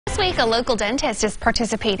This week, a local dentist is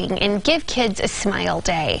participating in Give Kids a Smile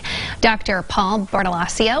Day. Dr. Paul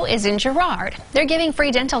Bartolaccio is in Girard. They're giving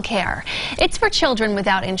free dental care. It's for children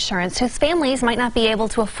without insurance whose families might not be able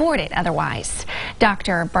to afford it otherwise.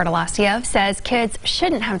 Dr. Bartolaccio says kids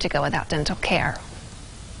shouldn't have to go without dental care.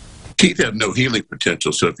 Teeth have no healing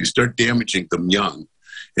potential, so if you start damaging them young,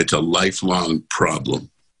 it's a lifelong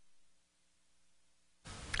problem.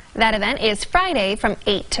 That event is Friday from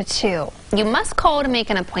 8 to 2. You must call to make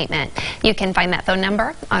an appointment. You can find that phone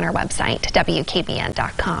number on our website,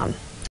 WKBN.com.